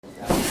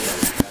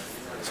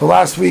So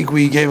last week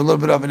we gave a little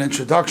bit of an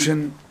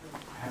introduction.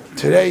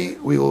 Today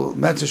we will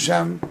Met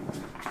Hashem.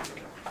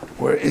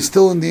 It's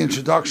still in the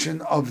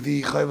introduction of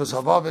the Chovos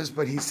Halevavos,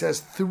 but he says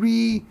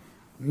three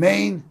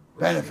main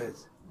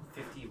benefits.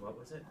 50, what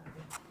was it?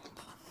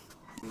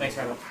 Thanks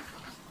very much.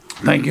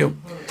 Thank you.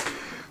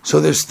 So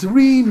there's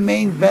three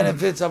main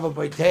benefits of a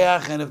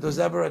Baiteach, and if there's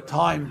ever a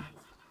time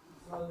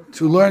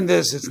to learn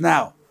this, it's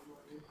now.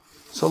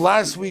 So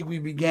last week we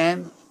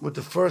began with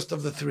the first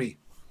of the three.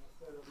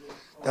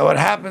 Now what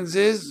happens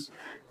is,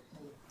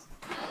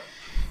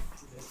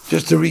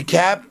 just to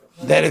recap,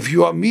 that if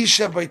you are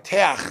Misha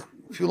Baiteach,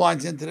 a few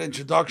lines into the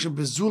introduction,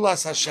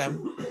 Bezulas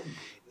Hashem,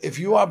 if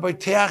you are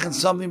Baiteach in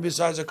something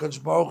besides a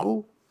Kodesh Baruch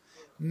Hu,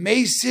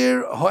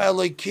 Meisir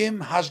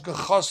Ha'elokim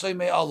Hashgachasoi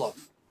Me'alav.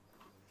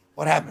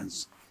 What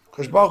happens?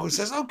 Kodesh Baruch Hu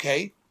says,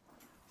 okay,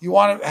 you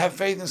want to have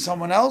faith in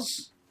someone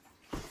else?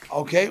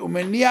 Okay,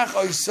 Umeniach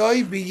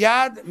Oisoi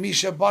Biyad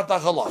Misha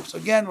Batach Alav. So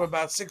again, we're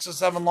about 6 or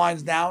 7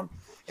 lines down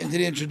into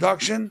the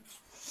introduction,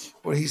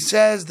 where he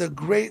says the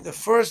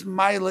first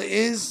Maila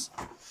is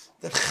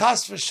that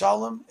Chas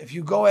v'Shalom, if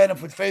you go ahead and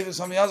put faith in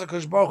something else,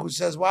 Kodesh Baruch Hu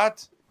says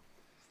what?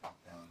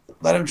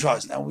 Let him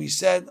trust. Now we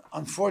said,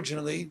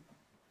 unfortunately,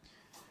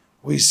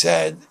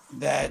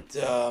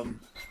 that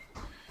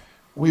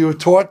we were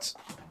taught,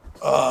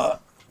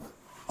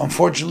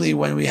 unfortunately,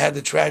 when we had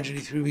the tragedy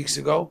 3 weeks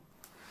ago,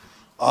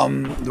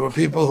 there were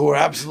people who were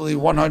absolutely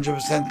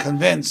 100%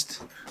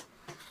 convinced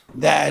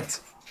that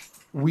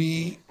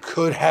we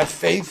could have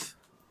faith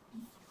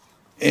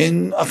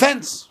in a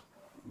fence.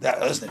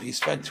 Listen, if you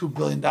spent $2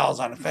 billion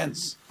on a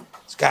fence,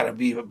 we got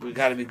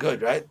to be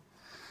good, right?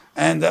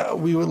 And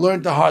we would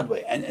learn the hard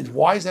way. And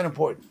why is that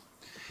important?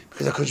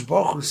 Because HaKadosh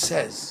Baruch Hu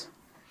says,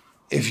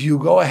 if you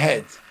go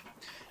ahead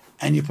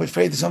and you put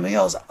faith in something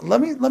else, let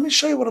me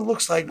show you what it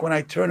looks like when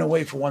I turn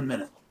away for 1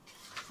 minute.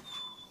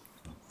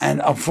 And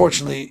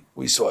unfortunately,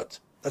 we saw it.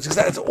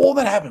 That's all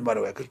that happened, by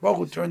the way. HaKadosh Baruch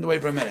Hu turned away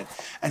for a minute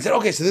and said,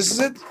 okay, so this is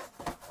it.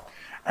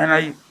 And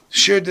I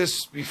shared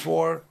this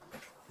before,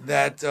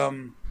 that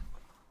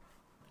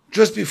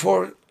just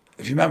before,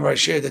 if you remember, I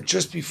shared that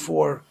just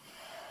before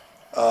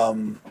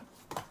the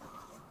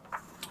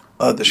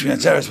Shemini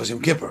Atzeres was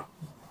Yom Kippur.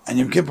 And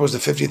Yom Kippur was the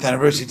 50th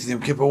anniversary to the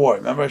Yom Kippur War.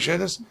 Remember I shared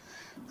this?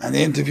 And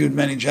they interviewed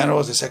many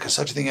generals. They said, could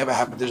such a thing ever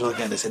happen to Israel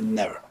again? They said,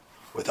 never.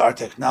 With our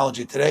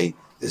technology today,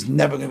 there's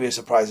never going to be a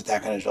surprise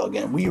attack on Israel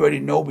again. We already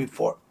know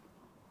before.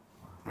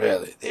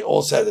 Really. They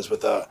all said this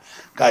with a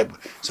guy.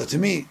 So to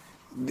me,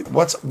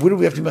 what do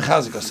we have to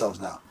mechazik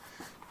ourselves now?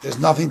 There's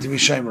nothing to be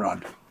shamer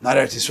on. Not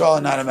Eretz Yisrael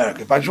and not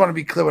America. But I just want to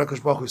be clear what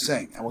HaKadosh Baruch Hu is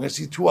saying. And we're going to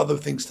see 2 other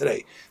things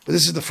today. But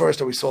this is the first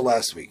that we saw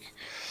last week.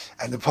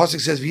 And the pasuk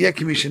says, "V'yeh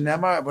kimishin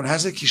nemar, Abon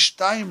Hazek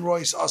kishtayim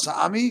rois asa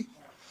ami,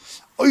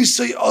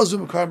 oisay azu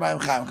mekar mayim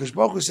chaim." HaKadosh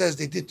Baruch Hu says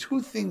they did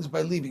 2 things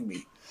by leaving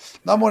me.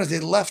 Number 1 is they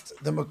left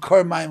the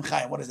mekar mayim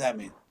chaim. What does that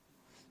mean?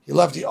 He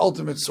left the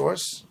ultimate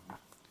source.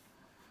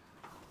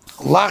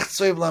 Lach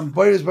tzoyv lam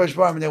boyres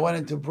b'shbarim, and they went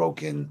into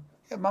broken.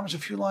 Yeah, mama's a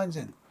few lines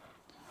in.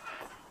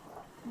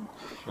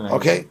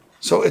 Okay,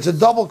 so it's a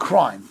double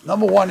crime.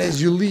 Number 1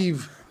 is you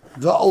leave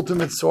the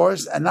ultimate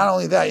source, and not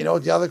only that, you know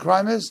what the other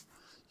crime is?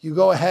 You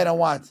go ahead and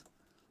what?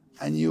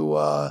 And you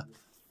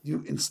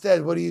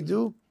instead, what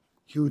do?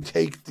 You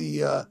take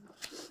the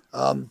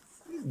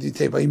you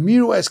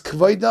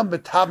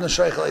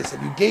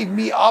gave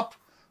me up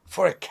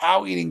for a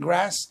cow eating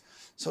grass.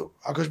 So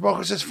HaKadosh Baruch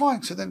Hu says,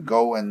 fine. So then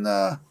go and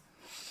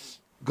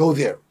go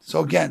there. So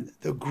again,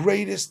 the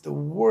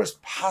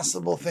worst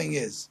possible thing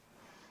is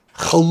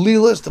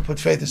Chalila is to put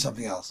faith in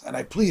something else. And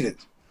I pleaded.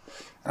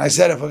 And I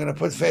said, if we're going to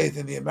put faith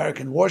in the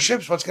American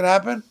warships, what's going to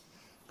happen?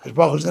 Because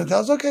Baruch Hu is going to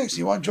tell us, okay, so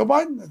you want Joe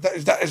Biden?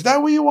 Is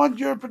that where you want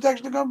your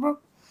protection to come from?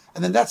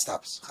 And then that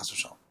stops. Chas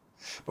v'shalom.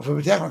 But for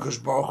protection of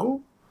HaKadosh Baruch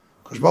Hu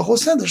will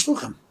send the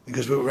shluchim,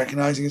 because we're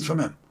recognizing it's from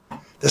him.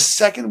 The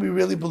second we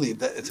really believe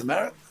that it's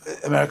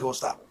America will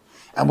stop.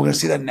 And we're going to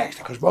see that next.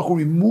 HaKadosh Baruch Hu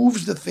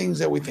removes the things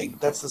that we think.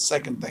 That's the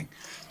second thing.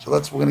 So we're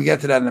going to get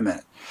to that in a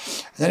minute.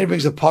 And then he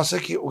brings a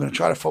pasuk. We're going to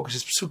try to focus.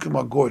 His psukim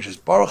are gorgeous.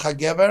 Baruch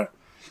HaGever,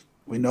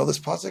 we know this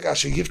pasuk,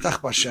 Asher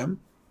Yiftach B'Hashem.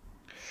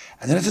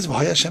 And then it says,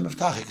 V'haya Hashem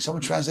Yiftach. Can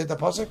someone translate that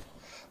pasuk?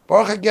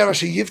 Baruch HaGever,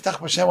 Asher Yiftach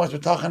B'Hashem, was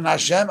Bitachon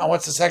Hashem. And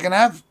what's the second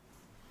half?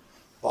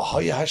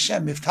 V'haya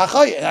Hashem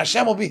Yiftachai. And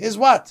Hashem will be his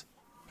what?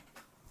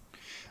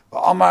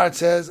 V'amar, it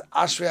says,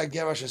 Asher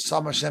HaGever, Asher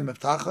Sam Hashem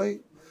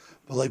Yiftachai.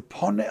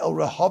 V'leipone el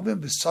Rehavim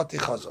B'sati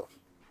Chazov.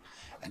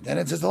 And then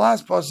it says the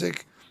last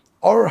pasuk,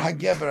 Or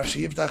HaGever, Asher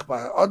Yiftach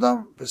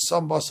B'Adam,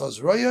 V'sam Basaz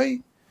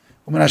Royoi,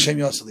 U'men Hashem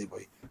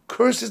Yoseliboy.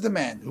 Cursed is the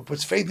man who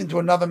puts faith into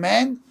another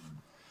man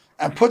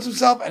and puts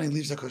himself and he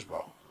leaves the HaKadosh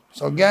Baruch Hu.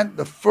 So again,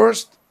 the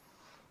first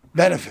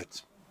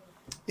benefit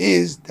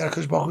is that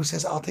HaKadosh Baruch Hu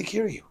says, I'll take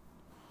care of you.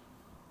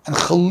 And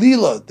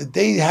Chalila, the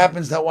day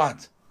happens that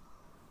what?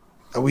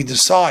 That we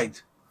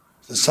decide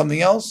there's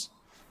something else.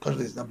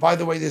 Now, by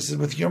the way, this is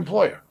with your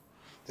employer.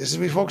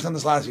 We focused on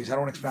this last week, so I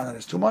don't want to expand on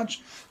this too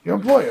much. Your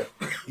employer.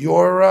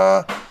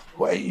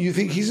 You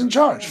think he's in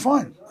charge,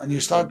 fine. And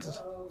you start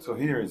So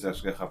here is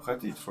Ashgacha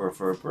Pratit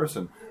for a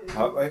person.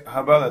 How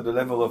about at the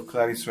level of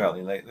Klal Israel?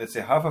 Like, let's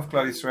say half of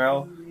Klal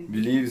Israel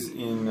believes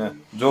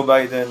in Joe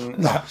Biden,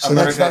 No, so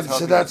America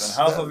that's is not. So helping us,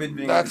 and half of it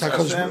being that's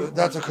Hashem.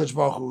 that's a Kodesh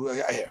Baruch Hu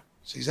I hear.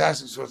 So he's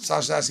asking. So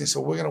Sasha's asking.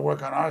 So we're going to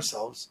work on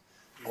ourselves.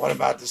 What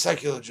about the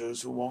secular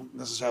Jews who won't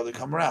necessarily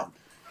come around?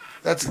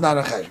 That's not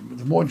a chesed.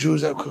 The more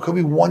Jews, that could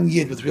be 1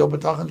 year with real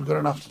bitachon is good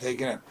enough to take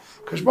it in.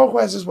 Kodesh Baruch Hu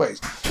has his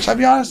ways. So I'll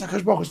be honest.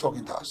 Kodesh Baruch Hu is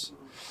talking to us.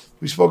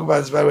 We spoke about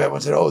this, by the way.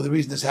 Everyone said, "Oh, the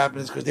reason this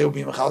happened is because they will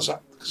be mechal shah."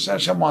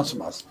 Hashem wants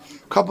from us.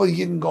 A couple of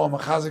Yidden go on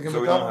mechazik and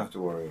So we don't have to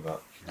worry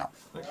about. No.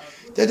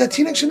 They're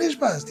teenage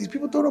shenishbas. These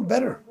people don't know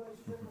better.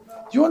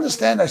 Do you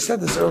understand? I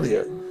said this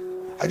earlier.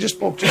 I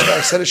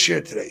said a share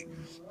today.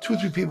 2 or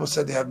 3 people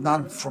said they have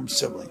non-from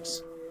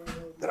siblings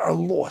that are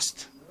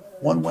lost.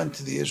 One went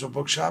to the Israel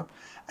bookshop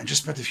and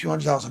just spent a few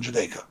 $100s on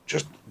Judaica.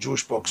 Just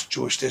Jewish books,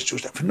 Jewish this,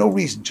 Jewish that, for no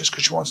reason, just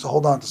because she wants to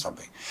hold on to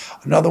something.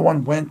 Another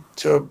one went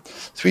to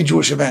 3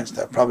 Jewish events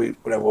that probably,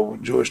 whatever,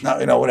 Jewish, now,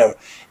 whatever.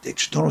 They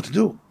just don't know what to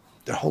do.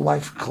 Their whole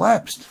life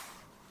collapsed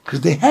because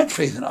they had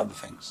faith in other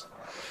things.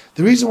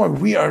 The reason why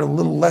we are a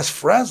little less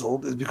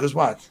frazzled is because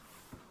what?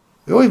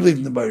 We always believed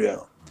in the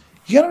Bariel.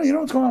 You know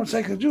what's going on with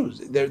secular Jews.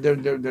 They're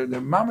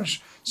mamish.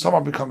 Some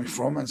are becoming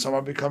from, and some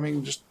are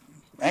becoming just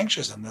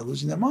anxious, and they're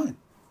losing their mind.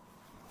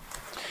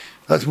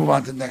 Let's move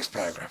on to the next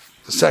paragraph.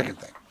 The second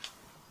thing.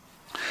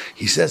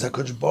 He says,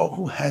 HaKadosh Baruch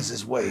Hu has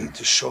his way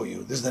to show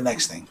you. This is the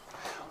next thing.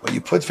 When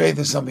you put faith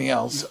in something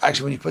else,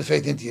 actually when you put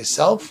faith into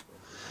yourself,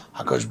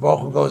 HaKadosh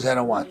Baruch Hu goes ahead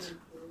and what?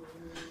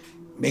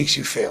 Makes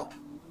you fail.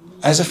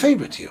 As a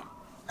favor to you.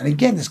 And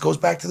again, this goes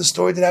back to the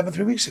story that happened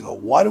 3 weeks ago.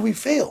 Why do we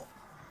fail?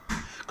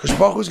 Because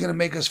Baruch Hu is going to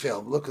make us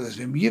fail. Look at this.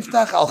 What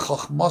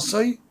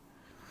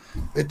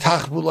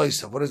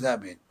does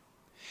that mean?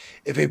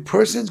 If a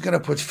person's going to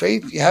put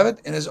faith, you have it,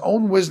 in his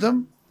own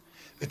wisdom,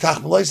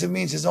 v'tachbuloisa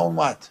means his own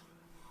what?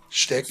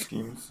 Shtick.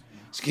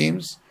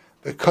 Schemes.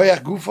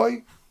 V'koyach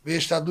gufay,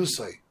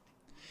 v'yishtadlusay.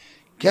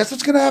 Guess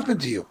what's going to happen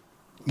to you?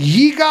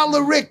 Yigal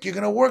l'rik, you're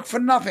going to work for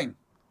nothing.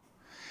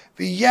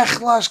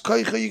 V'yechlash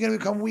koycha, you're going to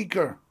become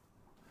weaker.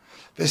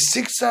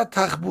 V'siksa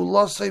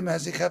tachbulosay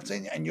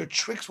mezich, and your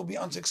tricks will be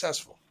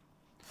unsuccessful.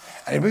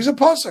 And he brings a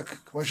pasuk.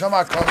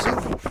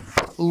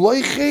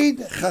 Loiched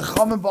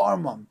chachamim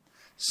ba'armam.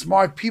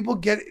 Smart people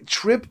get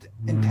tripped,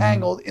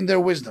 entangled in their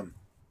wisdom.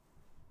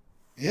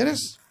 You hear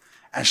this?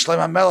 And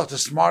Shlomo HaMelech, the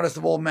smartest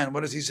of all men,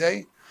 what does he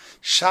say?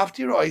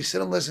 Shafti roi, sit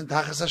and listen,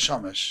 tachas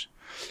hashamesh.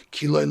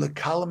 Kiloi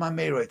lekalim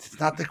hameirot. It's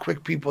not the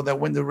quick people that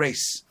win the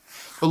race.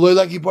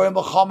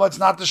 It's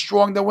not the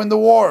strong that win the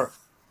war.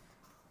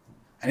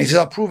 And he says,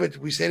 I'll prove it.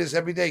 We say this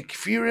every day.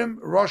 Kfirim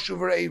roshu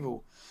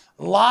v'reivu.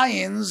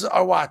 Lions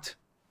are what?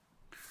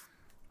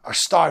 Are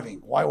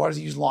starving. Why does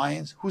he use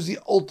lions? Who's the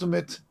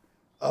ultimate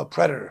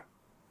predator?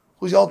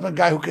 Who's the ultimate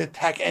guy who could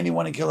attack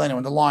anyone and kill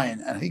anyone? The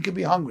lion. And he could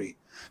be hungry.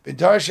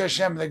 B'darash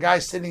Hashem, the guy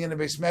sitting in the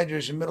Beis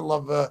Medrash in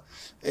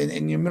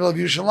the middle of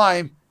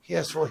Yerushalayim, he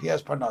has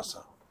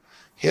parnasa.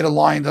 Here the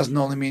lion doesn't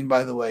only mean,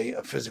 by the way,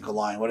 a physical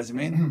lion. What does it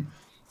mean?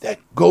 That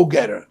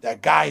go-getter,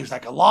 that guy who's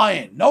like a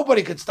lion.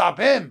 Nobody could stop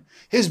him.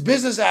 His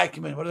business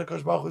acumen. What does the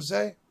Kodesh Baruch Hu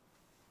say?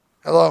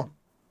 Hello?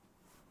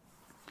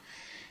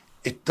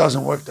 It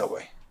doesn't work that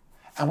way.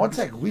 And one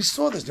second, we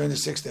saw this during the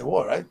 6-Day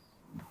War, right?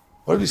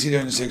 What did we see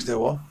during the 6-Day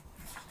War?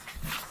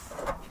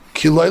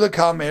 We were not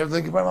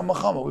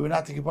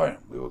the Gibborim.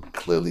 We were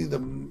clearly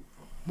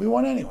we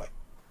won anyway.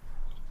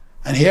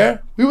 And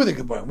here, we were the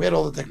Gibborim. We had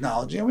all the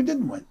technology and we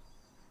didn't win.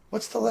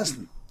 What's the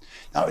lesson?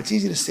 Now, it's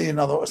easy to say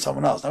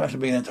someone else. Now we have to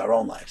bring it into our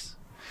own lives.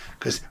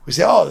 Because we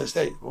say, this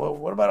day, well,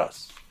 what about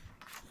us?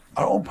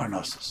 Our own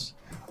parnassus.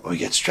 We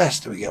get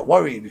stressed, we get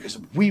worried because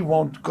we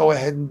won't go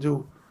ahead and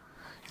do.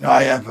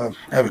 I have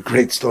a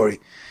great story.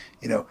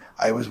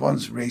 I was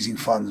once raising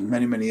funds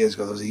many, many years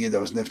ago. There was a year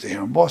that was nifta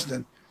here in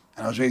Boston,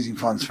 and I was raising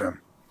funds for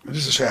him. And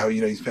just to show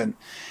you how, he's been.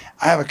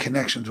 I have a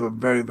connection to a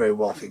very, very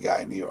wealthy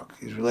guy in New York.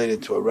 He's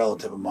related to a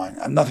relative of mine.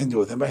 I have nothing to do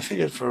with him, but I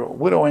figured for a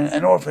widow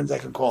and orphans, I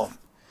could call him.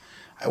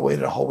 I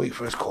waited a whole week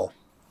for his call.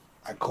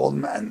 I called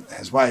him, and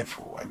his wife,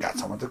 who I got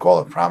someone to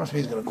call, promised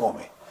me he's going to call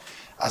me.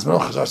 As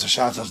Menuch Chazar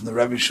Sashatz, I was in the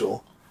Rebbe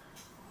Shul,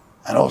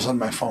 and all of a sudden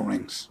my phone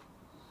rings.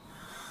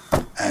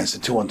 And it's a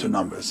 212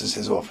 number. This is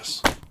his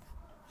office.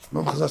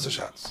 Menuch Chazar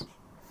Sashatz.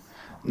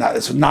 Now,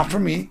 this was not for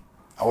me.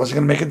 I wasn't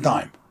going to make a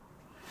dime.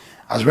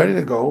 I was ready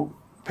to go,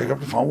 pick up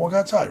the phone, walk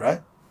outside,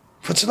 right?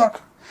 For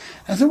tzedakah.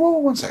 And I said, whoa,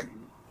 1 second.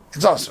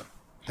 It's awesome.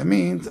 That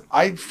means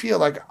I feel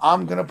like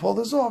I'm going to pull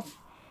this off.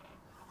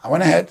 I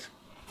went ahead,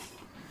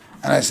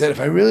 and I said,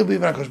 if I really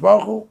believe in HaKadosh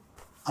Baruch Hu,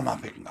 I'm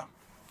not picking up.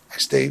 I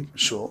stayed,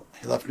 shul.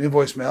 He left me a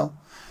voicemail.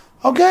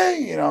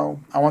 Okay,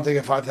 I want to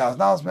get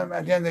 $5,000.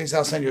 At the end of the day, he said,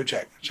 I'll send you a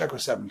check. The check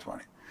was $720.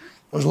 It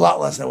was a lot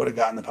less than I would have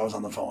gotten if I was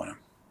on the phone with him.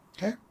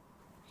 Okay?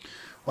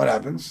 What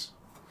happens?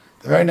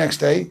 The very next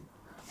day,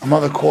 a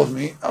mother called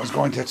me. I was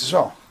going to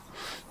Israel.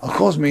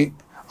 Calls me,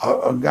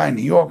 a guy in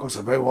New York, who's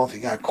a very wealthy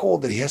guy,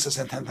 called that he has to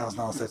send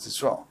 $10,000 to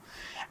Israel.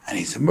 And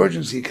he's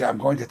emergency. I'm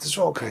going to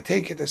Israel. Could I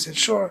take it? I said,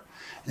 sure.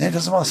 And then he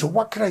tells him, I said,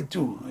 what could I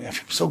do? I'm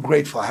so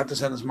grateful. I have to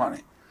send this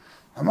money.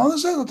 My mother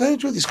says, I'll tell you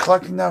the truth, he's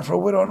collecting now for a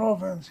widow and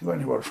orphans. He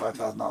went and he wrote a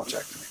 $5,000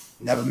 check to me.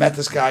 Never met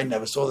this guy,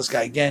 never saw this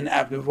guy again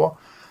after before.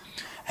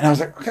 And I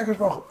was like,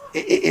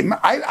 okay,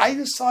 I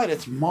decided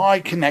it's my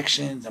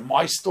connections and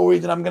my story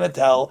that I'm going to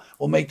tell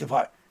will make the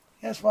fight.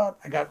 Guess what?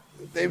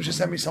 They just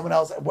sent me someone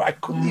else where I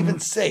couldn't even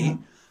say,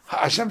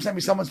 Hashem sent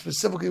me someone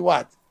specifically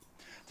what?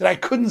 That I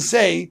couldn't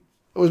say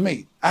it was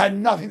me. I had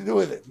nothing to do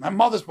with it. My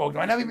mother spoke to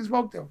him. I never even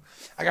spoke to him.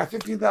 I got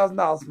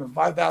 $15,000 from him,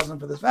 $5,000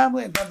 for this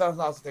family, and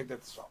 $10,000 to take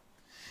that to Israel.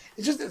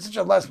 It's such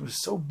a lesson. We're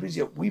so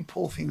busy that we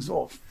pull things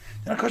off.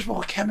 Then HaKadosh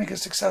Baruch Hu can't make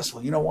us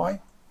successful. You know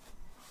why?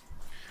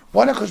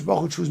 Why did HaKadosh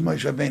Baruch Hu choose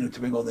Moshe Rabbeinu to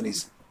bring all the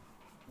nisim?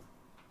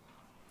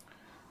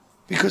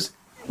 Because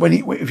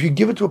if you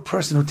give it to a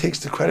person who takes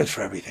the credit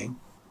for everything,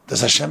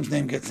 does Hashem's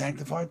name get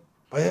sanctified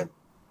by it?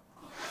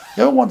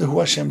 You ever wonder who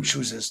Hashem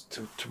chooses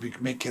to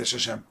make Kiddush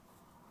Hashem?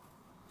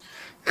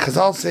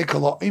 Chazal say,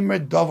 "Kala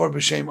imer davar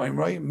b'shem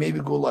imroi, maybe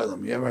gula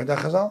ilam." You ever heard that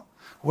Chazal?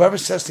 Whoever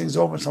says things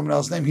over in someone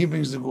else's name, he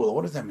brings the gula.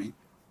 What does that mean?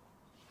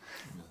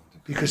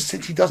 Because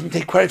since he doesn't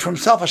take credit for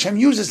himself, Hashem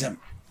uses him.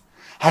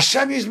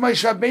 Hashem used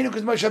Moshe Rabbeinu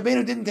because Moshe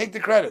Rabbeinu didn't take the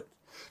credit.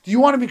 Do you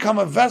want to become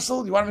a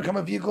vessel? Do you want to become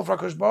a vehicle for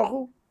HaKadosh Baruch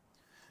Hu?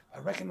 By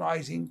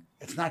recognizing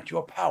it's not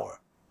your power.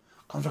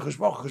 It comes from HaKadosh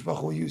Baruch Hu. HaKadosh Baruch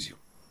Hu will use you.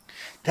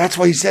 That's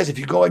why he says if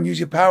you go and use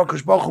your power,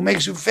 HaKadosh Baruch Hu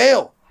makes you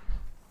fail.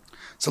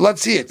 So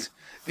let's see it.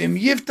 If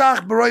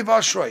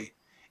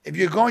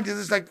you're going to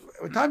this, like,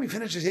 by the time you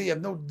finish this here, you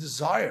have no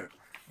desire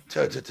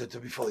to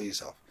be full of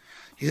yourself.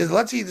 He says,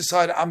 let's say you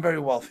decide, I'm very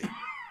wealthy.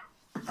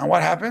 And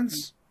what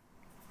happens?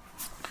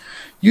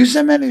 You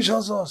say many, you shall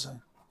also say.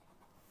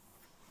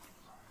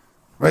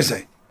 What do I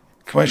say?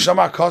 K'may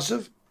Shama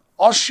Kosev,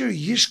 Asher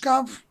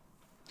Yishkav,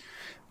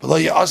 Below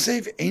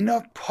Yasef,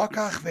 Eina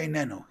Pakach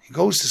Veinenu. He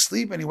goes to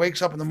sleep and he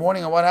wakes up in the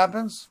morning, and what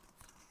happens?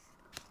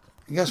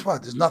 And guess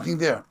what? There's nothing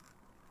there.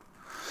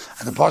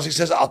 And the pasuk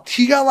says, "Al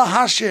tiga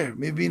lahasher,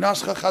 maybe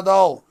nascha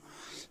chadal."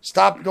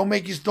 Stop!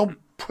 Don't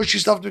push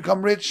yourself to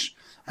become rich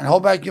and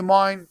hold back your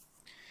mind.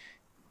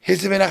 And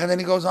then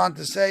he goes on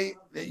to say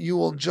that you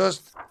will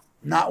just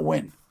not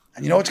win.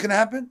 And you know what's going to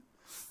happen?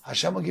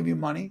 Hashem will give you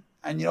money,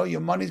 and you know your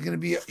money's going to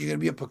be you're going to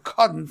be a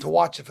pekadon to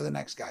watch it for the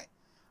next guy,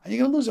 and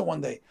you're going to lose it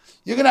one day.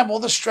 You're going to have all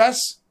the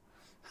stress,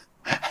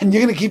 and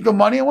you're going to keep the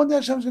money, and one day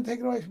Hashem's going to take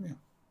it away from you.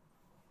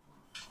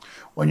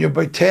 When you're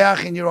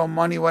beteach in your own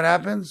money, what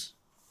happens?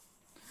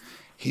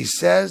 He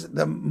says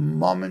the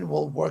moment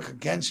will work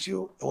against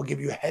you. It will give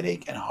you a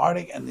headache and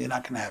heartache, and you're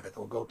not going to have it. It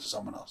will go to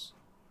someone else.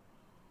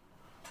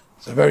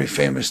 It's a very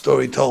famous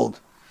story told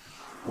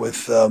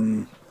with,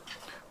 who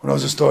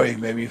knows the story?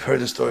 Maybe you've heard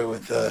the story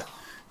with the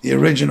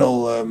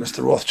original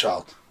Mr.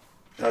 Rothschild.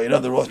 You know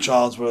the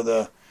Rothschilds were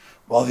the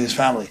wealthiest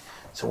family.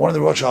 So one of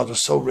the Rothschilds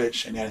was so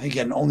rich, and I think he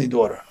had an only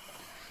daughter.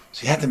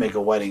 So he had to make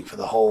a wedding for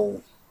the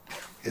whole...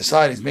 He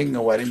decided he's making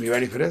a wedding. Be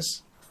ready for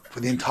this? For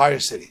the entire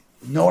city.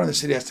 No one in the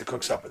city has to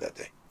cook supper that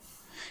day.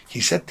 He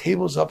set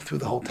tables up through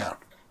the whole town.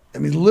 I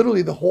mean,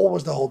 literally, the hall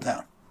was the whole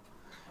town.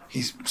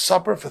 He's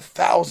supper for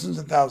thousands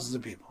and thousands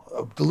of people.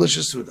 A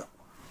delicious Suda.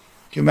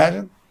 Can you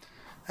imagine?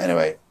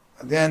 Anyway,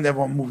 at the end,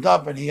 everyone moved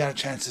up, and he got a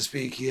chance to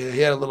speak. He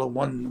had a little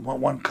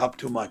one cup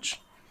too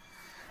much.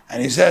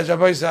 And he says,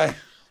 Rabbi Isai,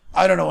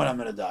 I don't know when I'm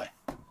going to die.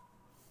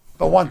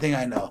 But one thing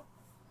I know.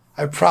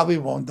 I probably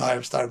won't die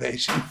of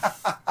starvation.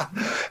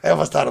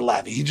 Everyone started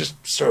laughing. He just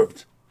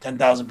served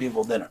 10,000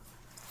 people dinner.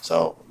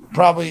 So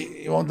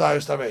probably you won't die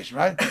of starvation,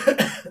 right?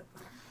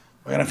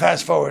 We're going to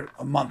fast forward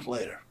a month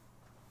later.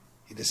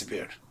 He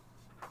disappeared.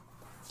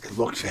 They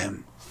looked for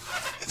him.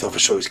 They thought for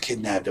sure he was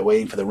kidnapped. They're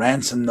waiting for the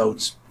ransom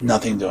notes.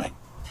 Nothing doing.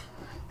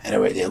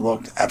 Anyway, they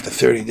looked. After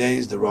 30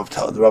 days, the Rav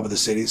of the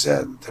city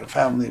said to the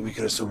family, we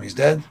could assume he's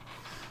dead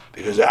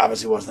because there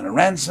obviously wasn't a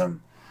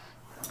ransom.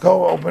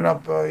 Go open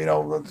up,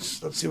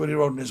 let's see what he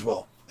wrote in his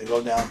will. They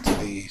go down to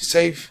the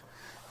safe.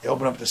 They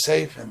open up the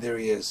safe, and there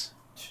he is.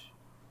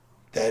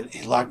 Dead.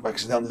 He locked by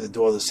accidentally the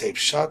door of the safe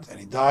shut, and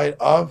he died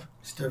of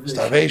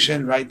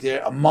starvation right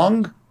there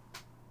among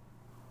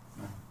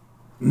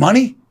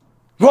money?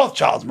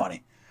 Rothschild's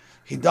money.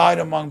 He died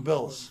among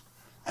bills,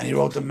 and he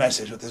wrote the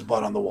message with his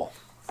blood on the wall.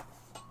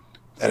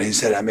 And he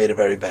said, I made a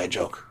very bad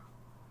joke.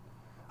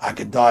 I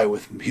could die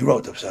with, he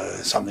wrote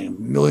something,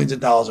 millions of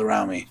dollars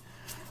around me,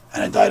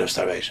 and I died of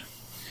starvation.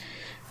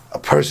 A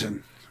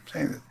person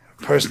in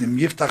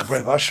Yiftach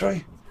Brev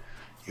Ashrei,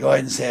 you go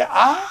ahead and say,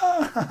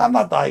 I'm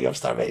not dying of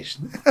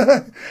starvation.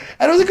 And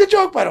it was a good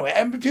joke, by the way.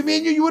 And between me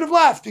and you would have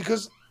laughed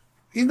because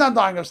he's not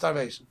dying of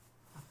starvation.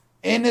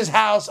 In his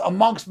house,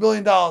 amongst $1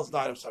 billion,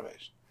 died of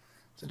starvation.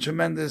 It's a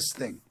tremendous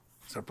thing.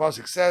 So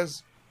Pasuk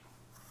says,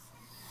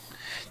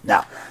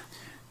 now,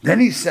 then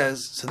he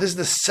says, so this is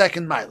the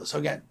second mila. So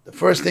again, the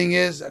first thing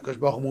is HaKadosh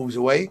Baruch Hu moves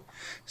away.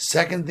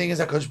 Second thing is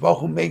HaKadosh Baruch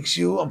Hu makes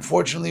you,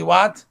 unfortunately,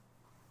 what?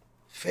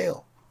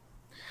 Fail.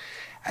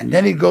 And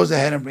then he goes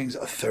ahead and brings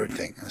a third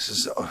thing. This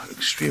is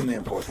extremely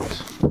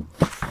important.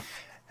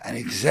 And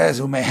he says,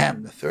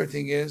 Umehem, the third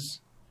thing is,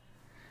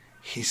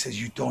 he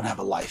says, you don't have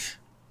a life.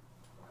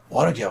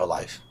 Why don't you have a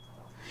life?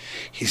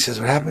 He says,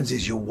 what happens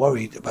is you're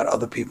worried about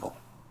other people.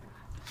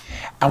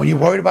 And when you're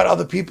worried about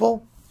other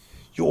people,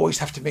 You always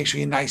have to make sure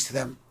you're nice to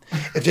them.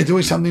 If they're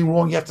doing something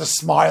wrong, you have to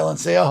smile and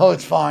say, oh,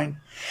 it's fine.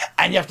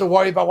 And you have to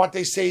worry about what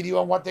they say to you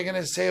and what they're going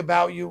to say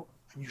about you.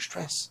 And you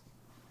stress.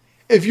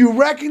 If you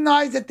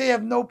recognize that they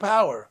have no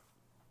power,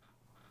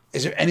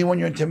 is there anyone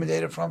you're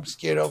intimidated from,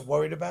 scared of,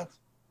 worried about?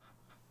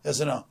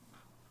 Yes or no?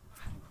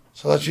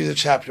 So let's read the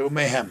chapter.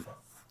 Umehem.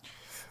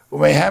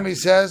 Umehem, he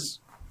says,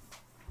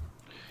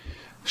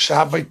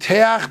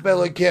 Shahabiteach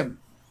belakim.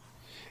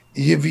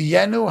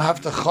 Yiviyenu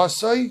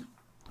haftachasoi,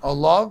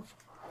 Allah,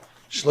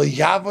 shlo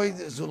yavoid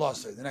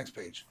zulasoi. The next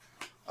page.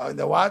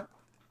 The what?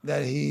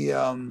 That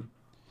umehem,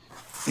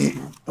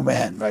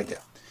 right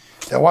there.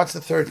 That what's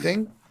the third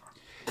thing?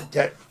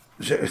 That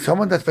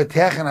someone that's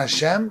v'teach in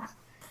Hashem,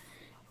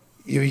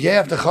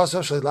 Yiviyeh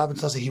haftachasoi, shlo yalav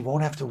and he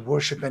won't have to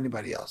worship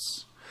anybody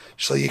else.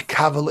 Shlo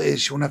yikavel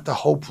ish, you won't have to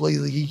hope,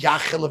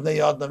 yachil of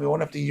neyadam, you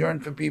won't have to yearn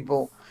for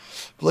people.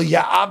 He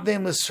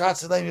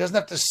doesn't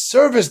have to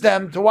service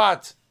them to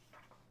what?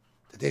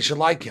 That they should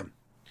like him.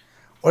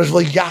 What does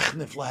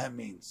yachnif lahem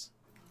means?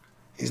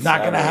 He's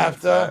not going to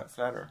have to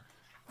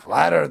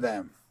flatter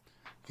them.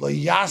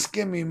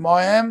 Yaskim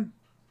imohem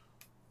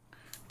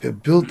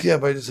bebilti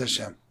avodas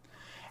Hashem.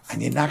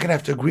 And you're not going to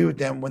have to agree with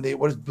them when they.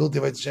 What does bilti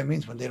avodas Hashem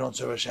means? When they don't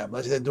serve Hashem.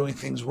 Let's say they're doing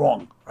things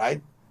wrong,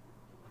 right?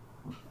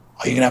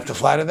 Are you going to have to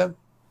flatter them?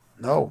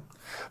 No.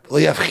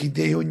 They're not going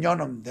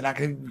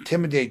to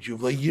intimidate you.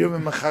 They're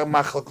not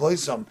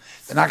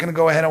going to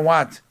go ahead and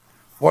what?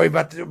 Worry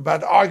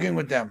about arguing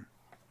with them.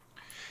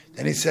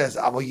 Then he says,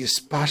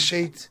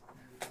 Yispashet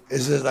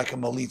is like a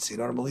malitzi. You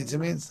know what a malitzi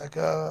means? Like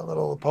a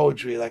little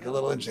poetry, like a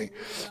little interesting.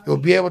 You'll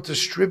be able to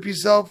strip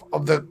yourself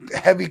of the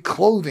heavy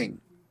clothing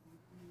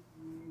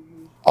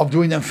of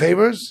doing them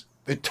favors.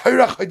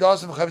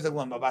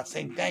 About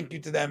saying thank you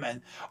to them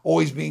and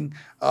always being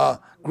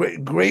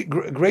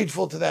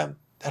grateful to them.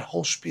 That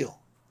whole spiel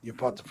you're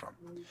part from.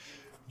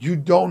 You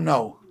don't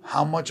know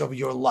how much of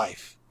your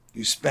life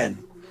you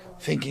spend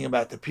thinking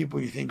about the people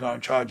you think are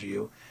in charge of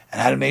you and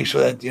how to make sure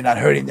that you're not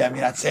hurting them,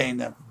 you're not saying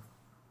them.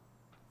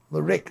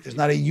 Rick, there's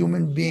not a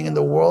human being in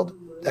the world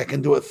that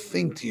can do a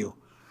thing to you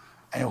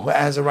and who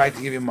has a right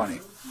to give you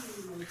money.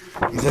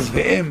 He says,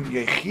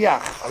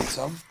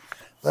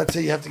 let's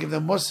say you have to give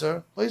them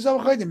musr, you're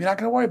not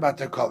going to worry about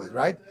their covet,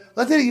 right?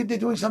 Let's say they're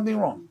doing something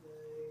wrong.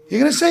 You're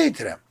going to say it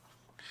to them.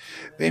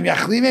 If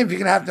you're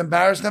going to have to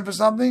embarrass them for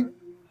something,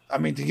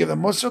 to give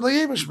them musr,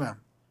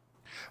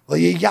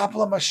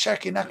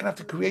 you're not going to have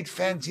to create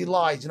fancy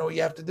lies. You know what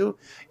you have to do?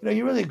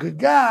 You're really a good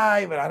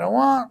guy, but I don't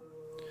want.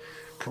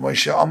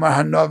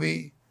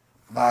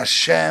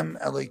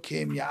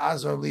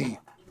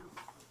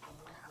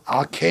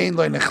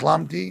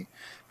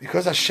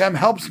 Because Hashem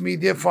helps me,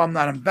 therefore I'm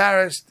not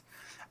embarrassed,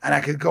 and I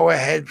could go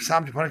ahead.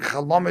 I'm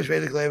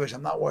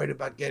not worried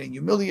about getting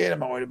humiliated. I'm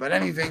not worried about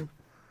anything.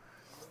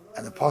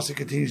 And the pasuk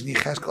continues,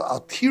 Nicheskel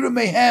altira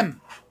mehem,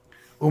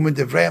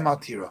 devrayim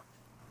altira.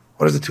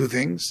 What are the two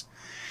things?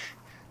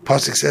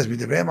 Pasuk says,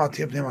 devrayim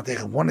altira pneim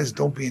altira. One is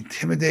don't be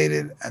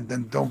intimidated, and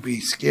then don't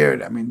be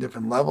scared.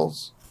 Different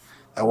levels.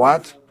 And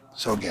what?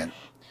 So again,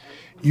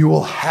 you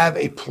will have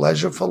a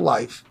pleasureful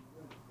life.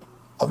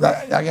 Of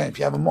that. Again, if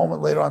you have a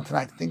moment later on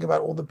tonight, think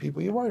about all the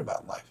people you worry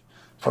about in life,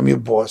 from your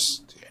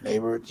boss to your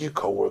neighbor to your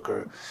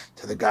coworker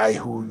to the guy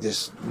who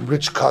this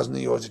rich cousin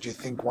of yours that you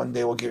think one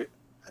day will give.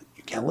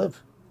 You can't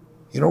live.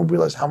 You don't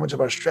realize how much of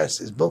our stress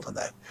is built on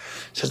that.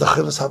 It says the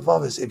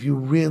Halevavos, if you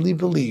really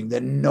believe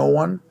that no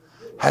one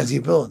has the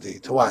ability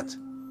to what?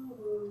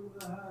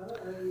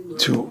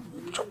 To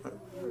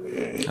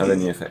have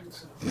any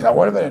effect. You're not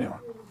worried about anyone.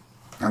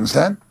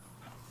 Understand?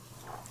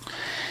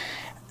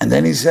 And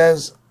then he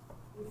says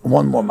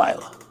one more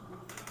mila.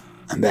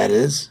 And that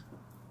is,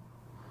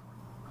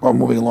 well,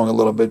 moving along a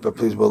little bit, but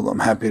please, I'm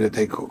happy to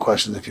take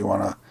questions if you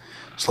want to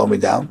slow me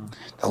down.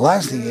 The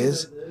last thing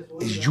is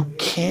you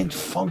can't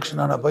function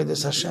on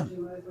avodas Hashem.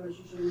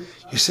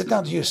 You sit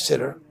down to your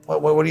sitter.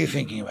 What are you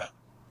thinking about?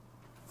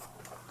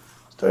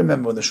 Still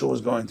remember when the shul was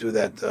going through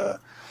that.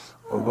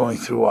 We're going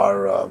through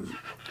our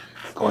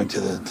going to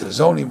the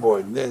zoning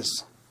board and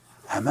this.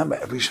 I remember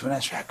every Shemini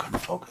Esrei I couldn't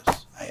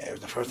focus. It was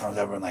the first time I was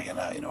ever in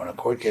a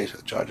court case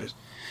with the judges.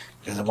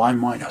 Because in my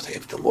mind, I was like,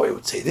 if the lawyer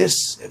would say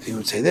this, if he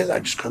would say this, I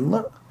just couldn't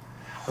look.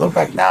 I look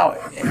back now.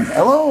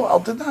 Hello,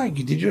 Al Tadai,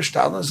 you did your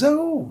style. I said,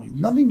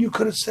 nothing you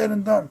could have said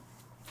and done.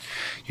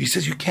 He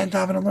says you can't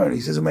have and learn. He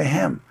says in my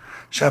ham,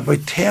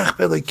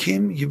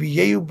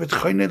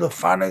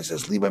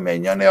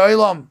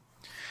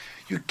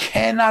 you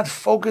cannot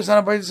focus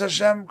on avodas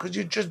Hashem because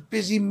you're just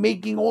busy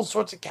making all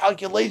sorts of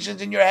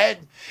calculations in your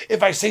head.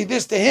 If I say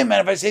this to him,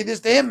 and if I say this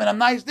to him, and I'm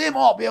nice to him,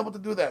 I'll be able to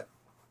do that.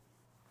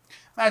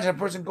 Imagine a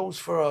person goes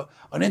for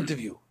an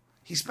interview.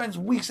 He spends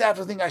weeks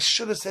after thinking, I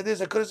should have said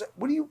this, I could have said.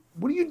 What are you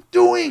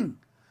doing?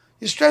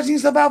 You're stressing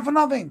yourself out for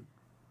nothing.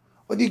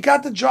 Whether you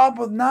got the job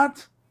or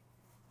not.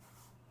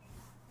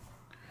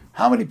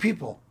 How many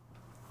people,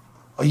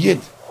 a Yid,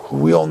 who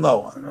we all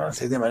know, I'm not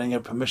saying them, I didn't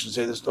get permission to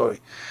say the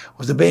story,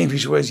 was debating if he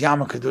should wear his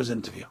yarmulke to do his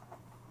interview.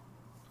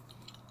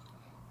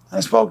 And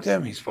I spoke to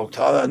him, he spoke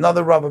to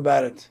another Rav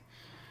about it.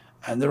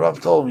 And the Rav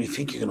told him, you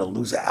think you're going to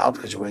lose out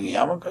because you're wearing a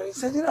yarmulke? He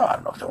said, I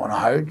don't know if they want to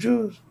hire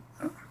Jews.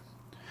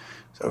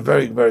 So a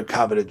very, very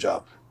coveted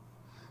job.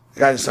 The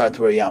guy decided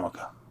to wear a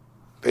yarmulke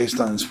based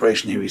on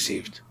inspiration he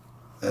received.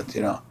 That,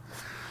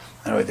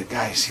 Anyway, the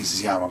guy sees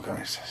his yarmulke and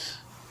he says,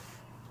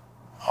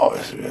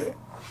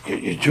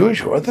 you're Jewish,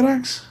 you're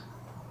Orthodox?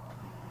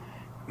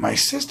 My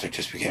sister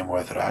just became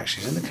Orthodox.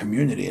 She's in the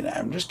community, and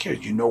I'm just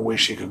curious. You know where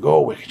she could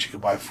go, where she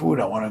could buy food?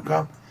 I want to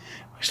come.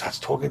 He starts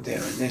talking to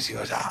him and this. He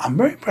goes, I'm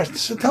very impressed.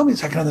 So tell me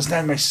so I can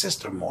understand my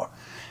sister more.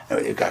 And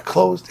it got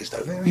closed.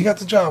 He got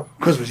the job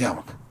because it was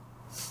yarmulke.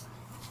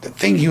 The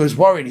thing he was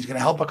worried he's going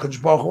to help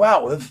HaKadosh Baruch Hu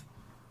out with,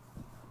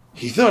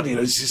 he thought,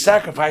 it's a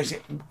sacrifice.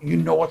 You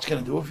know what's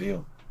going to do it for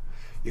you.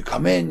 You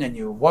come in and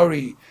you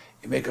worry,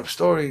 you make up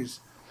stories.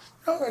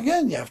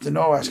 Again, you have to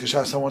know. Ask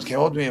Shaar, someone came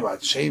out to me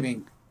about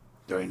shaving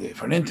for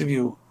an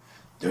interview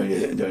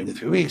during the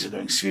 3 weeks or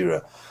during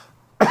Sfira.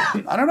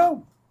 I don't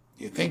know.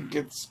 You think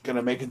it's going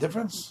to make a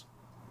difference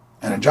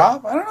in a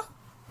job? I don't know.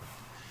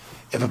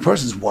 If a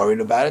person's worried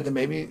about it, then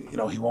maybe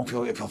he won't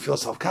feel. If he'll feel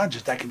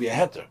self-conscious, that could be a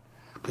heter.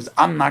 Because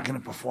I'm not going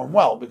to perform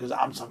well because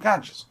I'm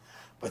self-conscious.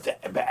 But the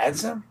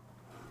Be'etzem,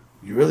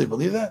 you really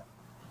believe that?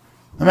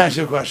 Let me ask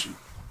you a question.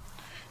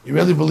 You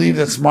really believe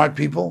that smart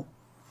people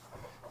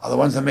are the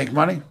ones that make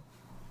money?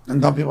 And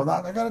dumb people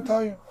not? I got to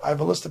tell you, I have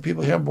a list of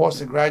people here in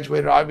Boston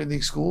graduated Ivy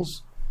League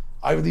schools,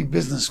 Ivy League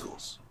business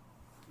schools,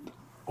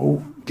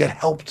 who get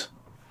helped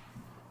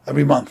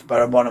every month by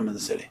Rabbanim in the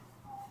city.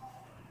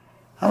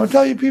 I'm going to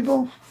tell you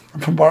people, I'm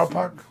from Borough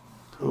Park,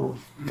 who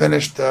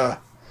finished their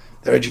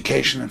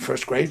education in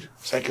first grade,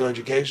 secular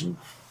education.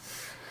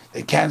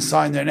 They can't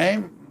sign their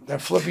name. They're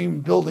flipping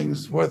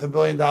buildings worth $1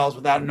 billion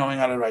without knowing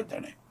how to write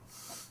their name.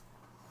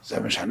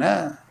 Zeh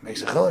Mishaneh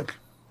makes a chilek.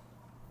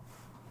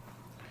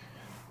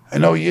 I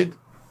know Yid.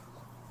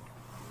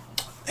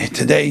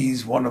 Today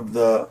he's one of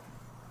the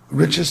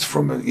richest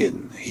from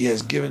Yid. He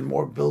has given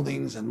more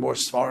buildings and more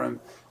svarim,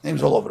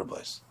 names all over the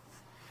place.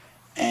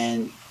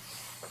 And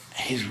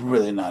he's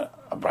really not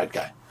a bright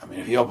guy. I mean,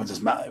 if he opens his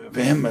mouth,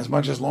 for him, as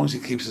long as he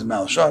keeps his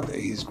mouth shut,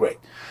 he's great.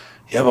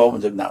 He ever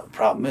opens it, now the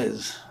problem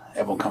is,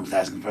 everyone comes to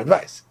ask him for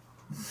advice.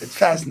 It's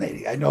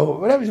fascinating. I know,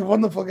 whatever, he's a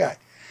wonderful guy.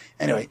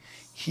 Anyway,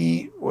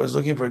 he was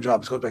looking for a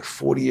job. This goes back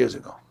 40 years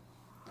ago.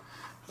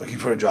 Looking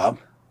for a job.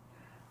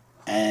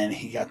 And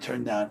he got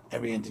turned down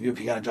every interview. If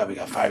he got a job, he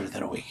got fired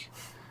within a week.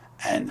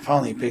 And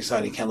finally, he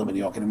decided he can't live in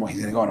New York anymore. He's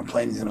going to go on a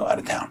plane. He's going to go out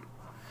of town.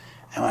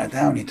 And out of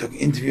town, he took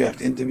interview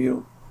after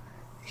interview.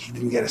 He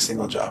didn't get a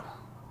single job.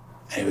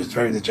 And he was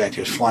very dejected.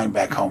 He was flying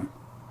back home,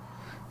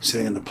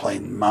 sitting in the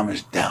plane,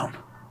 mamish down,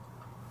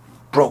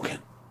 broken.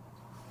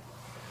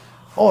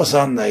 All of a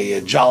sudden,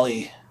 a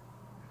jolly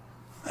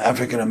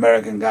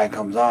African-American guy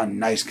comes on,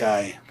 nice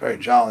guy, very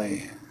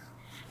jolly.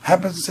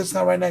 Happens to sit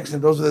down right next to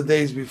him. Those are the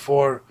days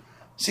before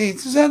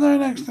seats. He's sitting right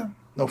next to him.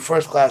 No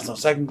first class, no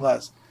second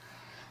class.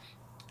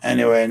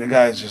 Anyway, and the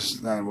guy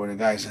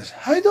says,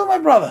 how you doing, my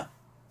brother?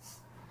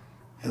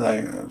 He's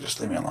like, just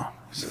leave me alone.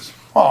 He says,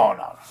 oh,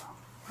 no.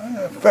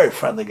 Very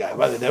friendly guy.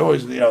 By the way, they're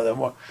always, they're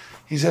more.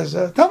 He says,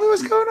 tell me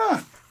what's going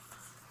on.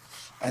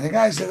 And the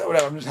guy said,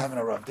 whatever, I'm just having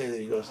a rough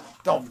day. He goes,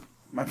 don't,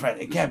 my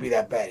friend, it can't be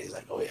that bad. He's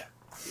like, oh, yeah.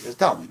 He says,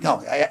 tell me.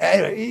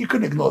 Anyway, you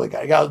couldn't ignore the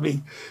guy. The guy was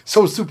being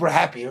so super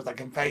happy. It was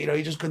like, in fact,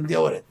 he just couldn't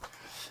deal with it.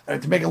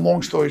 And to make a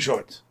long story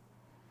short,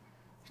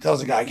 he tells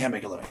the guy, I can't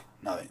make a living.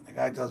 Nothing. The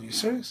guy tells me, you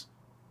serious?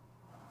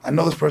 I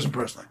know this person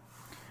personally.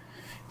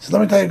 He says,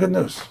 let me tell you good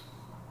news.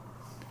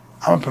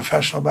 I'm a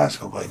professional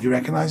basketball player. Do you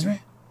recognize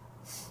me?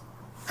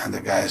 And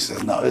the guy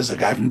says, no, this is a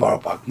guy from Borough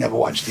Park. Never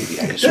watched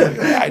TV. I assure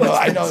you.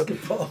 I know.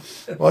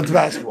 What's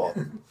basketball?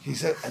 He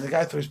said, and the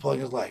guy thought he's pulling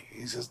his leg.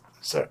 He says,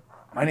 sir,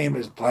 my name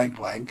is blank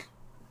blank.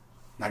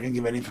 Not going to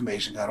give any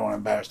information. I don't want to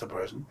embarrass the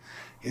person.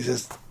 He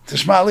says,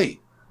 Tishma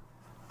Ali,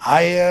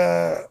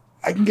 I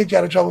can get you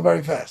out of trouble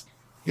very fast.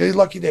 You're a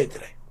lucky day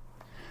today.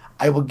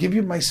 I will give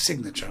you my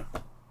signature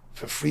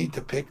for free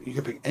to pick. You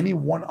can pick any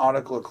one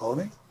article of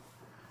clothing,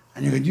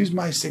 and you could use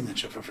my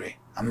signature for free.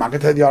 I'm not going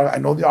to tell you the article.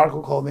 I know the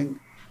article of clothing.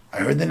 I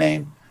heard the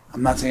name.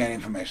 I'm not saying any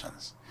information on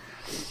this.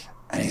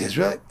 And he says,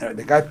 really? And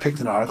the guy picked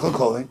an article of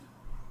clothing,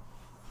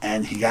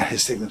 and he got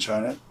his signature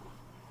on it.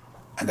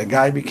 And the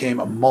guy became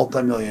a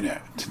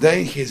multi-millionaire.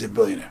 Today, he's a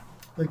billionaire.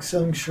 Like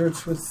selling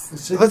shirts with the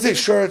signature? Let's say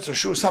shirts or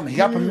shoes, something. He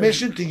got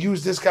permission to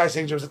use this guy's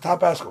signature as a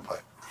top basketball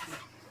player.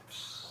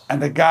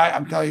 And the guy,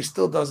 I'm telling you,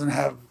 still doesn't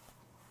have...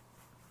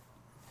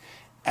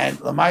 And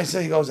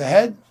Lamaisa, he goes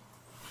ahead.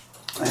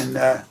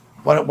 And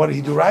what did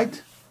he do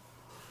right?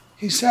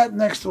 He sat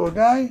next to a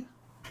guy.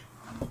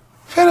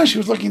 Finished. He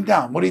was looking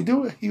down. What did he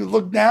do? He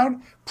looked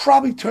down,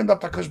 probably turned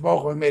up to HaKadosh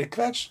Baruch Hu and made a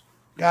kvetch.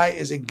 Guy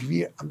is a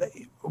gvir,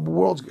 the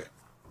world's good.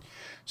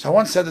 So I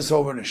once said this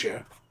over in a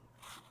share.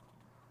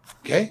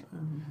 Okay?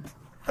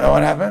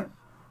 What happened?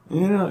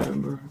 Yeah, I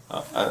remember.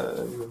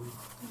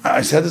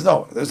 I said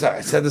this,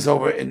 I said this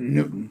over in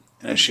Newton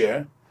in a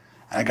share.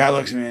 And a guy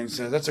looks at me and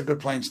says, that's a good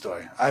plain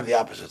story. I have the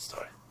opposite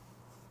story.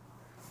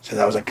 So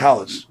I was a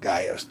college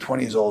guy. I was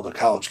 20 years old, a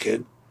college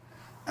kid.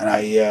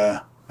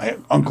 And my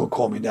uncle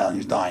called me down.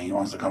 He's dying. He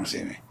wants to come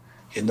see me.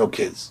 He had no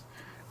kids.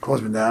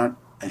 calls me down,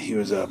 and he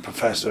was a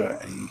professor,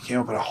 and he came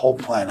up with a whole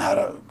plan how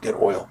to get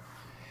oil.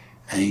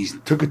 And he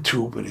took a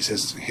tube, and he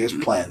says, here's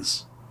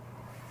plans.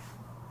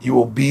 You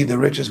will be the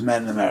richest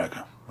man in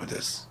America with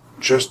this.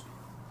 Just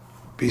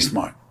be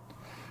smart.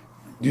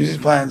 Use these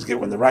plans, get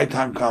when the right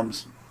time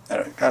comes.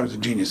 Anyway, guy was a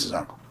genius, his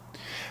uncle.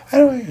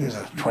 Anyway, he was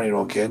a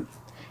 20-year-old kid.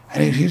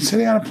 And he was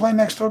sitting on a plane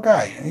next to a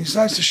guy. And he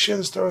decides to share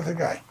the story with the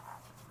guy.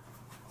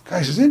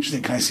 Guy says,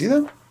 interesting, can I see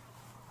them?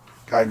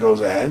 Guy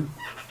goes ahead,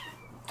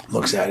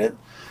 looks at it,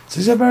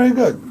 says, they're very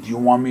good. Do you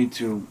want me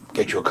to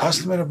get you a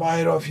customer to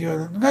buy it off you?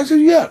 And the guy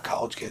says, yeah,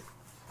 college kid.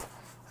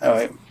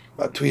 Anyway,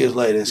 about 2 years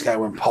later, this guy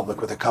went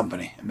public with a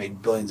company and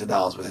made billions of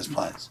dollars with his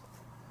plans.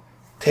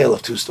 Tale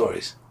of two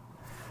stories.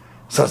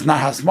 So it's not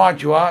how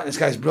smart you are. This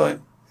guy's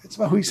brilliant. It's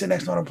about who you sit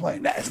next to on a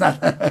plane. Nah, it's not.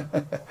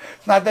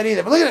 It's not that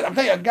either. But look at it. I'm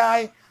telling you, a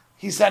guy,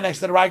 he sat next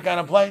to the right guy on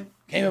a plane,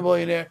 became a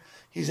billionaire.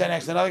 He sat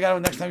next to another guy.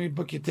 Next time you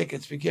book your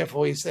tickets, be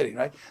careful where you're sitting,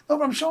 right? No,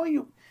 but I'm showing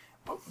you.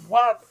 But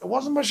what? It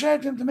wasn't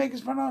Bashar to him to make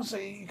his pronounce.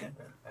 You can...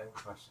 I have a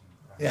question.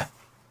 Yeah.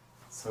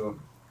 So,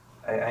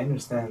 I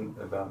understand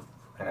about,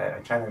 I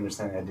try to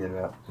understand the idea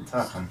about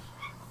Bitachon.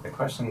 The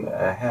question that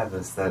I have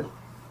is that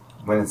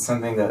when it's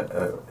something that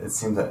it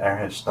seems that our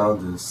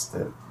Hashtaldus,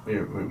 that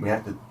we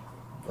have to,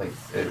 like,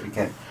 we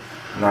can't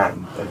not.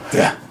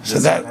 Yeah. So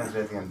that. Sometimes we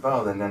have to get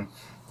involved, and then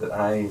that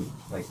I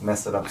like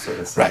mess it up, so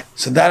to say. Right.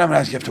 So that I'm going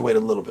to ask you have to wait a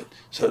little bit.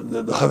 So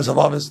the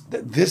Habitachon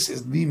this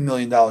is the $1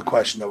 million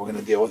question that we're going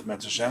to deal with.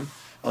 Mitzvah Shem.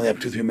 I only have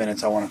 2-3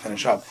 minutes. I want to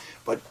finish up,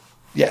 but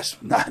yes,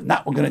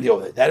 not we're going to deal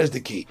with it. That is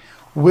the key.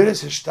 Where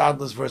does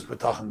Hishtadlus versus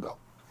Bitachon go?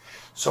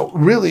 So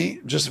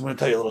really, just I'm going to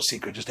tell you a little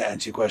secret, just to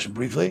answer your question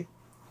briefly.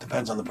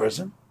 Depends on the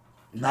person.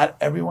 Not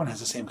everyone has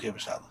the same chiyuv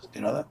Hishtadlus. Do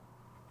you know that?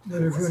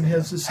 Not everyone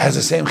has the same. Has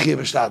the same chiyuv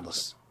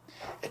Hishtadlus.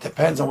 It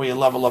depends on where your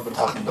level of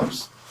Bitachon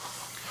goes.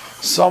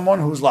 Someone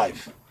whose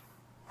life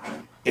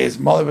is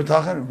Mali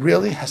Bitachon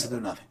really has to do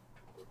nothing.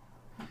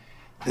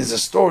 There's a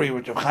story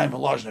with Reb Chaim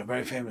Volozhin, a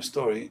very famous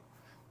story,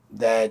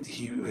 that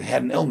he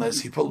had an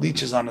illness. He put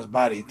leeches on his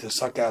body to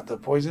suck out the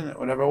poison,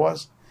 whatever it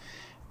was.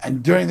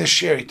 And during the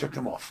share, he took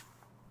them off.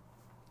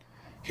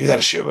 He was at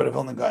a share with a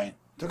Vilna guy.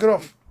 Took it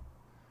off.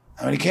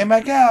 And when he came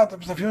back out, a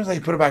few minutes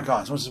later, he put it back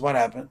on. Someone says, what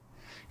happened?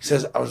 He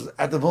says, I was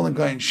at the Vilna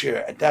guy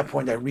share. At that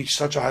point, I reached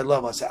such a high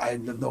level, I said, I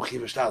had no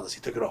chiyuv Hishtadlus.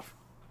 He took it off.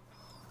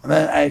 And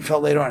then I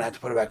felt later on I had to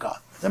put it back on.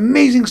 It's an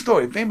amazing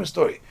story, famous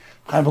story.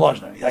 Chaim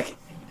Volozhin. Like,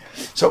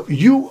 so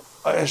you,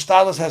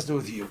 Hishtadlus has to do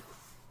with you.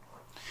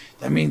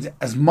 That means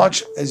as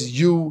much as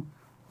you're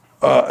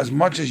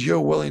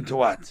willing to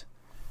what?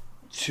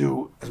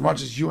 As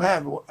much as you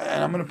have,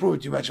 and I'm going to prove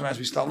it to you as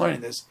we start learning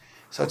this.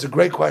 So it's a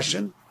great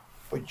question,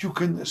 but you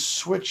can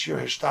switch your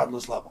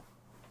Hishtadlus level.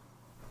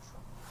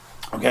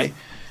 Okay?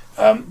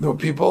 There were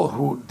people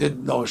who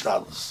did no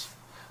Hishtadlus.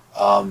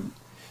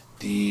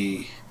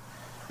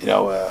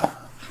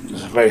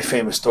 There's a very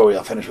famous story.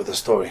 I'll finish with a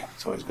story.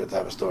 It's always good to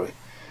have a story.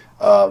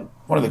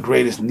 One of the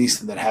greatest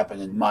nisim that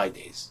happened in my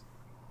days.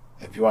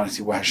 If you want to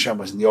see where Hashem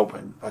was in the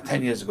open, about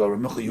 10 years ago, Reb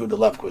Michal Yehuda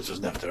Lefkowitz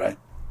was nifter, right?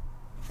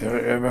 You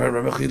ever heard of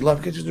Reb Michal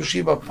Yehuda Lefkowitz? He was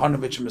Shiva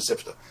Panovich and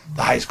Mesivta,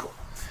 the high school.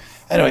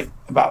 Anyway,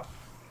 about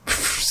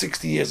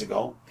 60 years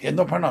ago, he had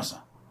no parnasa.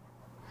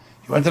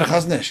 He went to the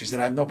Chazon Ish. He said,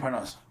 I have no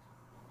parnasa.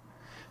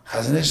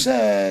 Chazon Ish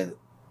said,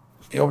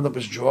 he opened up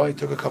his drawer, he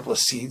took a couple of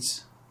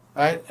seeds,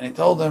 right? And he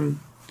told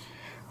him,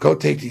 go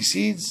take these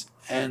seeds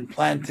and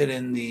plant it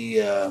in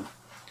the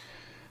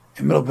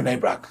middle of Bnei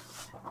Brak.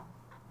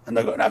 And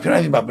they go, now if you know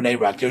anything about Bnei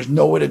Brak, there's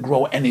nowhere to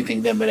grow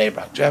anything than Bnei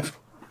Brak, Jeff.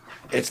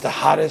 It's the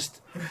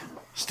hottest,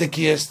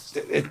 stickiest.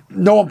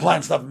 No one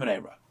plants stuff in Bnei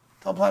Brak.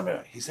 Don't plant Bnei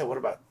Brak. He said, what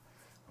about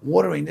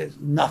watering? There's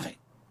nothing.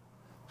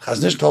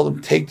 Chazon Ish told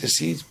him, take the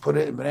seeds, put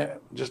it in Bnei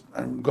Brak,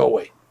 and go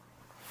away.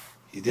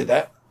 He did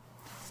that.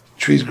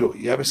 Trees grew.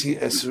 You ever see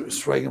a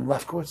Sregim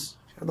Lefkowitz?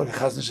 Look at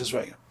Chazon Ish's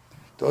Sregim.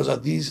 Those are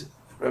these.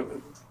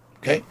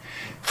 Okay,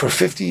 for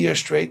 50 years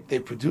straight, they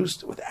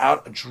produced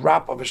without a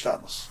drop of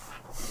Hishtadlus.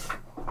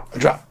 A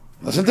drop.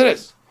 Listen to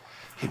this.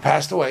 He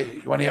passed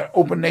away. You want to hear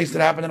open nays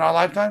that happened in our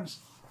lifetimes?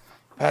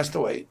 He passed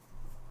away.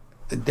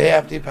 The day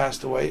after he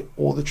passed away,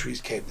 all the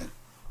trees caved in.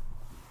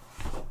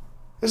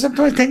 This is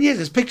 10 years.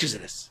 There's pictures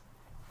of this.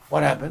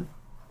 What happened?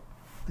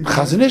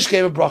 Chazon Ish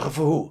gave a bracha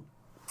for who?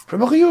 For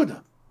Michal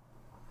Yehuda.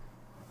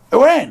 It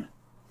ran.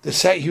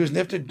 He was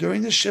nifted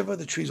during the Shiva,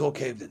 the trees all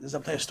caved in. I'm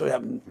telling you a story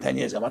that happened 10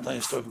 years ago. I'm not telling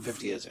you a story from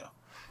 50 years ago.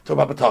 Talk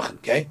about Bitachon,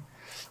 okay?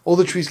 All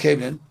the trees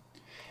caved in.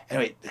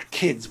 Anyway, the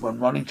kids went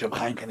running to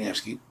Chaim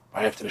Kanievsky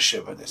right after the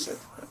Shiva. They said,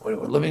 we're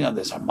living on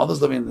this. Our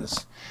mother's living on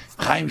this.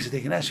 Chaim used to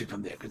take an esrog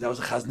from there because that was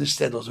a Chazon Ish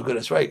said those were good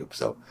esrogim.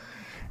 So,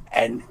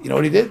 and you know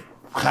what he did?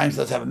 Chaim said,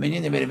 let's have a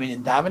minyan. They made a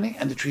minyan davening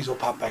and the trees will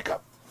pop back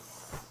up.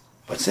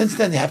 But since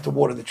then, they have to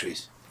water the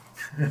trees.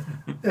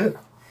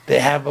 They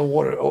have a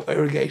water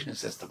irrigation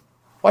system.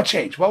 What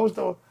changed? What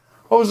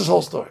was this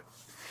whole story?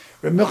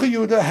 Reb Michal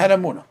Yehuda had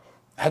Amunah,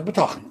 had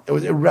Bitachon. It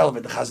was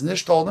irrelevant. The Chazon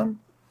Ish told him,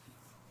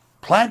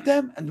 plant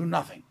them and do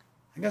nothing.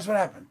 And guess what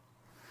happened?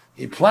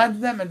 He planted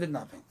them and did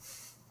nothing.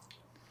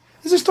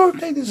 This is a story.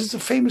 This is a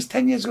famous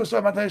 10 years ago story.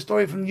 I'm not telling you a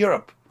story from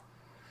Europe.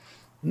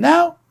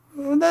 Now,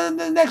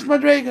 The next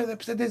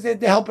madrega,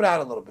 they help it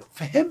out a little bit.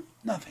 For him,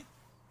 nothing.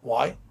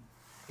 Why?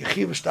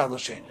 Yechiva Shtadlus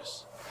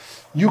changes.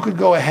 You could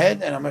go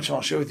ahead, and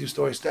I'll share with you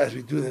stories as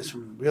we do this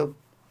from real.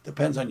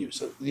 Depends on you.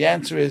 So the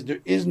answer is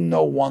there is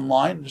no one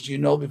line. Just so you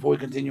know, before we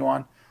continue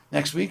on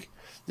next week,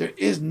 there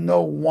is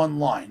no one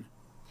line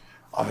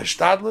of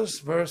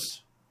Shtadlus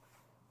versus.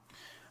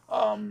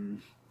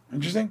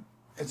 Interesting.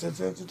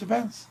 It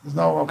depends. There's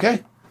no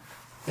okay.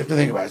 You have to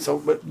think about it. So,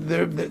 but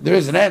there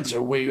is an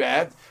answer where you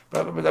at.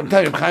 But I'm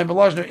telling you, Chaim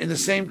Volozhiner, in the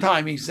same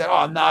time, he said,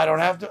 "Oh, no, I don't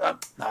have to.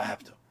 No, I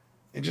have to."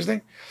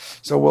 Interesting.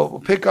 So we'll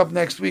pick up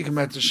next week in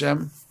Metz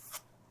Hashem,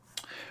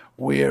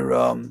 where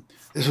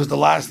this was the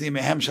last theme.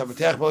 Mehem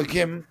Shabbatech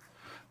Balakim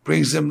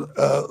brings him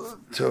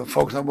to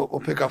focus on.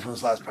 We'll pick up from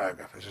this last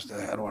paragraph. It's just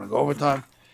I don't want to go over time.